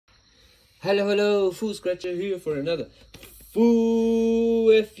Hello, Fu Scratcher here for another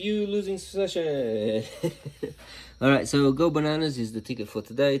FU losing session. Alright, so Go Bananas is the ticket for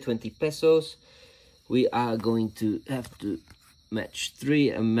today, 20 pesos. We are going to have to match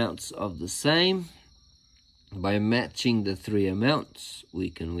 3 amounts of the same. By matching the 3 amounts, we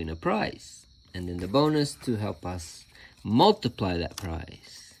can win a prize. And then the bonus to help us multiply that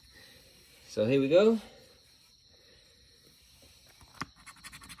prize. So here we go.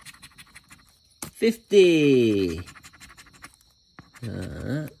 50,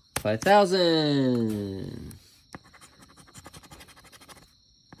 5,000,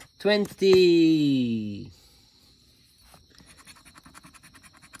 20,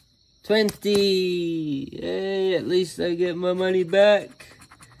 20. Hey, at least I get my money back.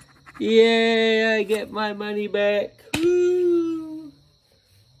 Yay, I get my money back. Woo!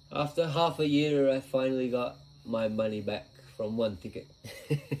 After half a year, I finally got my money back from one ticket.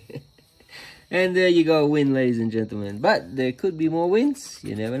 And there you go, win, ladies and gentlemen. But there could be more wins.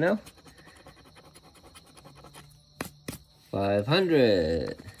 You never know.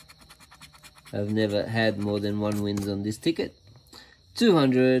 500. I've never had more than 1 wins on this ticket.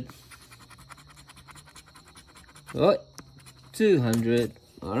 200. What? 200.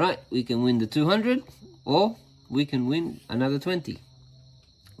 Alright, we can win the 200. Or we can win another 20.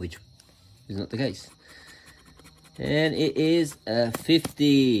 Which is not the case. And it is a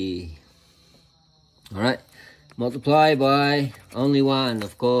 50. Alright, multiply by only 1,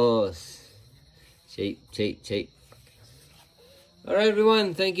 of course. Cheap. Alright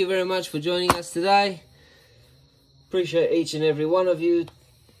everyone, thank you very much for joining us today. Appreciate each and every one of you.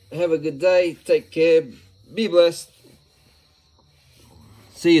 Have a good day, take care, be blessed.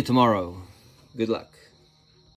 See you tomorrow. Good luck.